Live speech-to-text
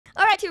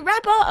to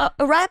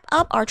wrap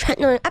up our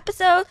tretinoin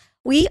episode,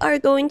 we are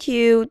going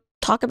to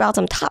talk about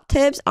some top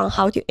tips on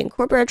how to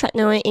incorporate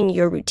tretinoin in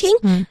your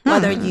routine,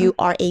 whether you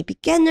are a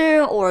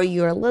beginner or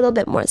you're a little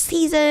bit more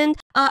seasoned.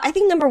 I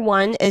think number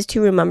one is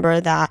to remember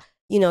that,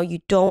 you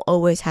don't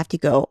always have to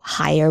go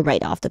higher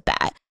right off the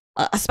bat,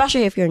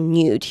 especially if you're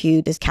new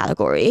to this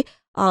category.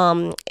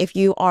 If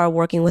you are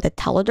working with a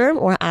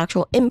telederm or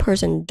actual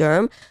in-person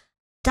derm,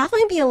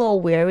 definitely be a little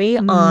wary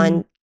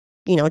on,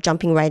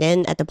 jumping right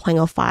in at the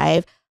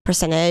 0.05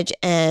 percentage.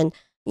 And,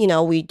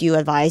 we do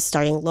advise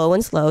starting low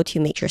and slow to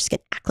make your skin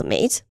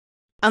acclimates.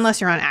 Unless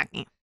you're on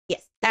acne.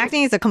 Yes.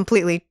 Acne is a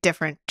completely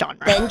different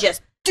genre. Then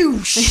just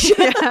douche.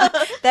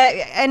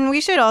 And we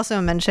should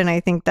also mention, I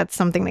think that's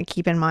something to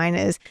keep in mind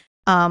is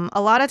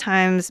a lot of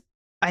times,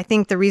 I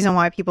think the reason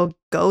why people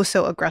go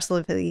so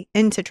aggressively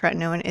into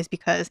tretinoin is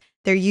because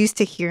they're used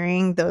to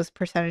hearing those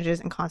percentages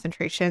and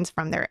concentrations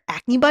from their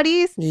acne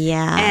buddies.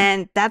 Yeah.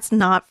 And that's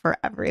not for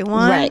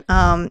everyone.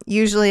 Right.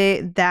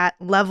 Usually that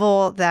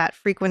level, that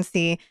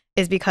frequency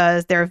is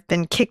because they've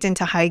been kicked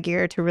into high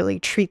gear to really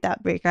treat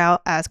that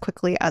breakout as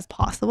quickly as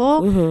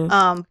possible.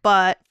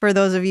 But for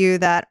those of you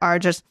that are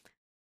just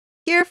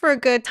here for a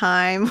good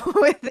time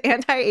with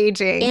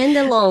anti-aging And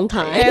a long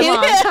time.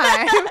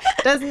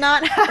 does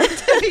not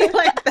have to be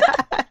like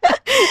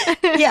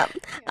that.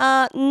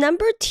 Yeah.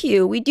 Number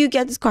two, we do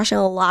get this question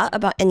a lot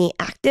about any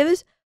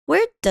actives.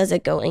 Where does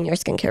it go in your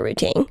skincare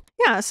routine?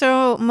 Yeah,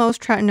 so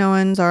most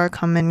tretinoins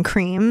come in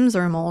creams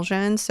or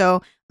emulsions.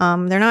 So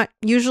they're not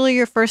usually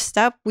your first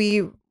step.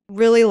 We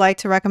really like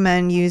to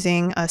recommend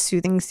using a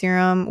soothing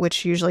serum,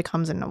 which usually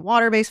comes in a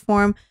water-based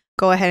form.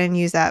 Go ahead and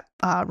use that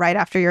right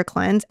after your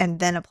cleanse and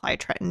then apply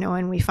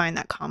tretinoin. We find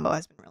that combo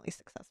has been really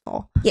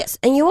successful. Yes,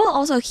 and you will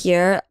also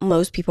hear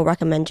most people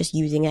recommend just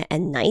using it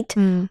at night.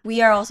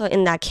 We are also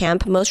in that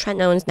camp. Most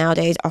tretinoins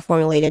nowadays are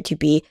formulated to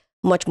be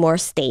much more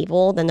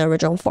stable than the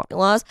original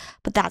formulas.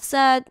 But that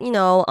said,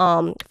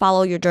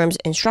 follow your derm's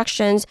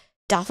instructions.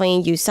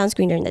 Definitely use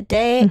sunscreen during the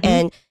day.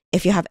 And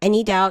if you have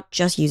any doubt,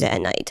 just use it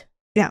at night.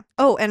 Yeah.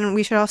 Oh, and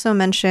we should also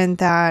mention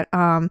that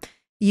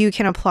you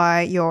can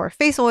apply your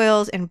face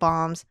oils and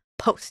balms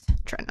post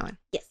tretinoin.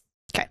 Yes.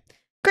 Okay,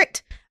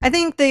 great. I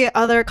think the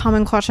other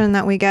common question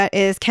that we get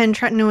is, can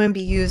tretinoin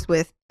be used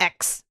with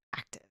X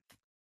active?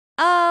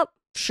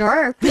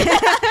 Sure.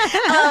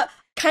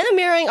 Kind of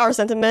mirroring our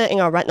sentiment in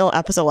our retinol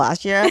episode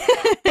last year.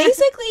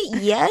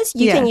 Basically, yes,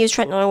 you can use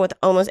tretinoin with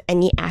almost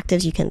any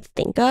actives you can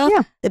think of.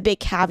 Yeah. The big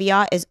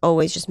caveat is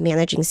always just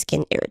managing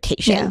skin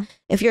irritation. Yeah.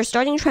 If you're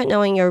starting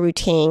tretinoin in your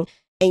routine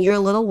and you're a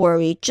little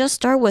worried, just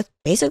start with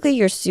basically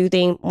your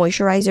soothing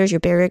moisturizers, your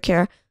barrier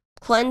care,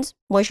 cleanse,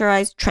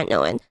 moisturize,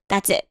 tretinoin.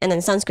 That's it. And then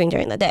sunscreen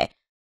during the day.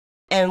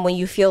 And when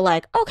you feel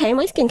like, okay,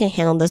 my skin can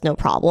handle this, no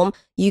problem,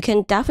 you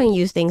can definitely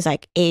use things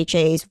like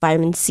AHAs,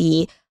 vitamin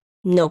C,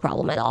 no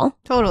problem at all.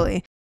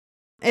 Totally.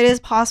 It is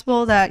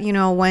possible that,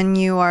 when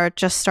you are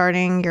just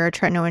starting your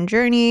tretinoin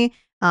journey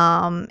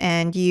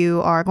and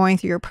you are going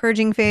through your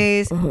purging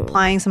phase,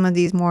 applying some of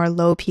these more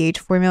low pH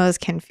formulas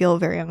can feel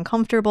very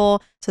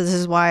uncomfortable. So this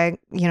is why,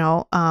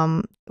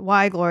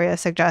 why Gloria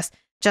suggests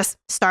just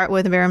start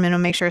with a bare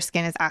minimum, make sure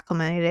skin is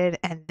acclimated,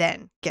 and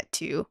then get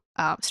to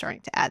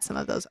starting to add some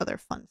of those other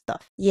fun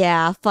stuff.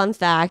 Yeah, fun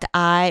fact,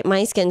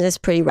 my skin is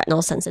pretty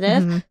retinol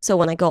sensitive. So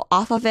when I go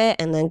off of it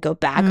and then go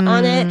back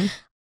on it,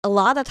 a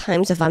lot of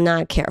times if I'm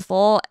not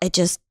careful, it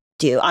just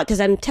because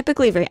I'm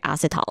typically very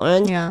acid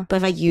tolerant. Yeah. But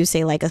if I use,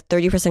 say, like a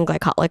 30%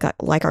 glycol,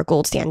 like our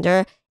gold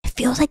standard, it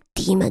feels like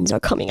demons are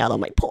coming out of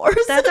my pores.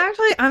 That's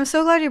actually, I'm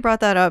so glad you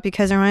brought that up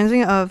because it reminds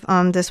me of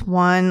this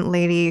one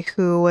lady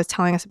who was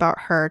telling us about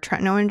her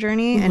tretinoin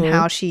journey and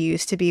how she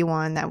used to be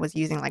one that was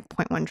using like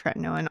 0.1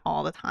 tretinoin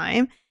all the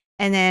time.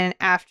 And then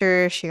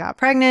after she got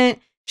pregnant,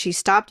 she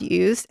stopped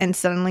use, and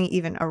suddenly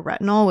even a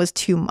retinol was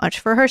too much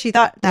for her. She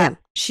thought that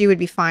she would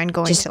be fine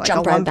going just to like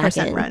jump a right 1% back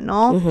in.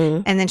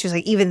 retinol. And then she was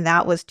like, even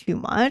that was too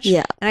much.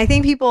 Yeah. And I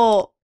think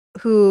people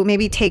who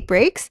maybe take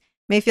breaks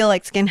may feel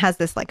like skin has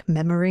this like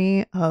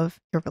memory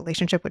of your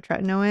relationship with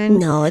tretinoin.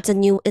 No, it's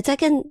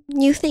like a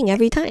new thing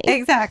every time.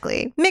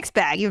 Exactly. Mixed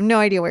bag. You have no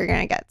idea what you're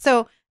going to get.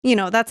 So,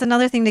 that's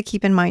another thing to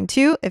keep in mind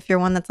too. If you're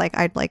one that's like,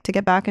 I'd like to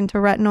get back into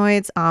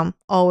retinoids,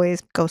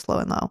 always go slow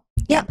and low.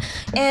 Yeah.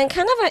 And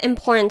kind of an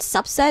important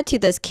subset to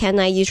this, can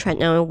I use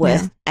tretinoin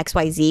with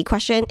XYZ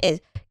question is,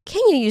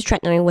 can you use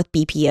tretinoin with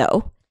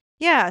BPO?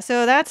 Yeah.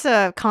 So that's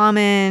a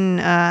common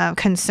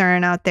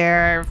concern out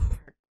there. It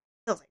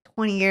feels like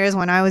 20 years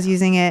when I was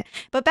using it.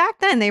 But back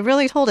then, they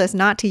really told us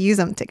not to use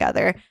them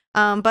together.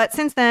 But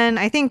since then,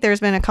 I think there's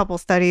been a couple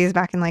studies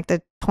back in like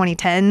the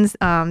 2010s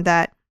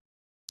that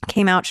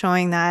came out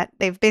showing that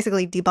they've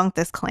basically debunked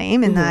this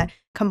claim and that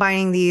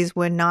combining these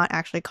would not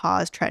actually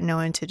cause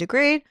tretinoin to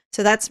degrade.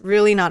 So that's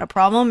really not a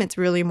problem. It's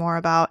really more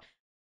about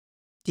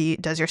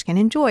does your skin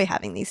enjoy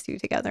having these two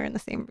together in the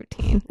same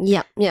routine?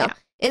 Yeah.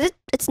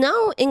 It's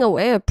now in a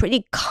way a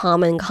pretty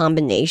common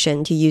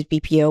combination to use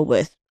BPO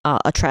with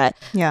a tret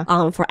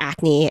for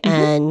acne.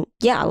 And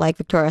yeah, like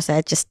Victoria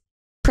said, just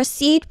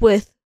proceed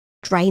with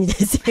trying the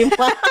same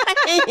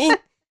way.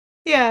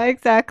 Yeah,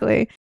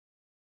 exactly.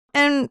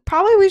 And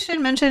probably we should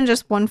mention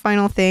just one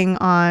final thing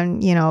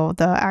on, you know,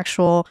 the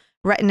actual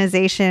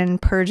retinization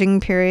purging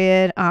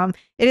period.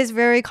 It is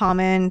very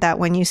common that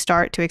when you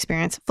start to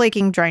experience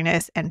flaking,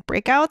 dryness, and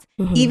breakouts,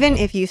 even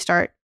if you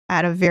start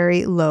at a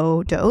very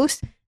low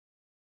dose.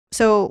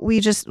 So we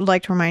just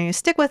like to remind you to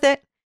stick with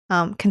it.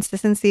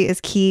 Consistency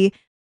is key.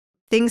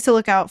 Things to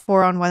look out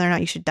for on whether or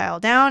not you should dial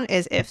down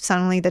is if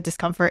suddenly the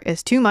discomfort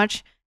is too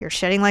much, you're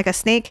shedding like a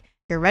snake,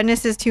 your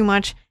redness is too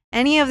much,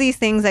 any of these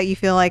things that you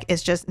feel like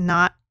is just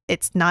not,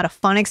 it's not a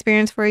fun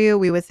experience for you,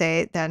 we would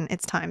say then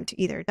it's time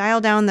to either dial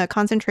down the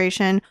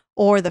concentration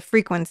or the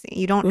frequency.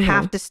 You don't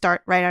have to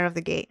start right out of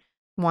the gate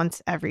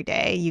once every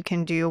day. You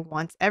can do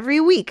once every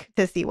week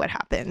to see what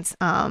happens.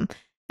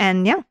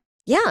 And yeah.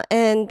 Yeah.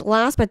 And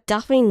last but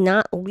definitely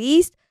not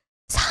least,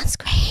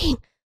 sunscreen.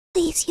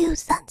 Please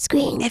use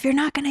sunscreen. If you're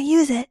not going to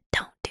use it,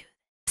 don't do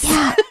it.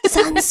 Yeah,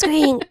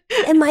 sunscreen.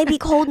 It might be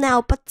cold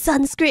now, but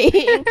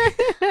sunscreen.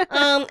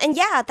 And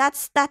yeah,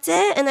 that's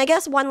it. And I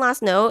guess one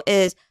last note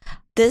is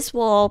this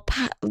will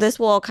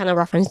kind of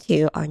reference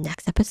to our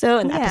next episode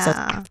and episodes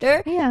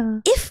after.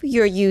 Yeah. If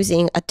you're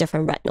using a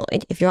different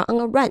retinoid, if you're on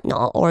a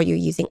retinol or you're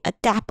using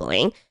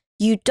adapalene,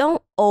 you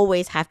don't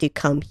always have to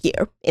come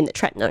here in the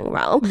tretinoin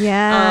realm.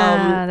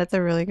 Yeah, that's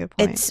a really good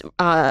point. It's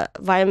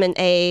vitamin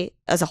A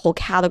as a whole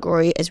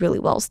category is really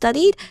well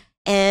studied,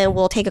 and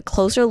we'll take a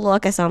closer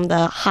look at some of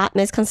the hot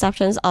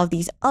misconceptions of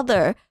these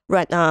other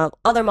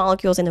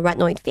molecules in the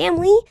retinoid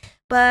family.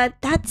 But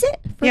that's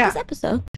it for this episode.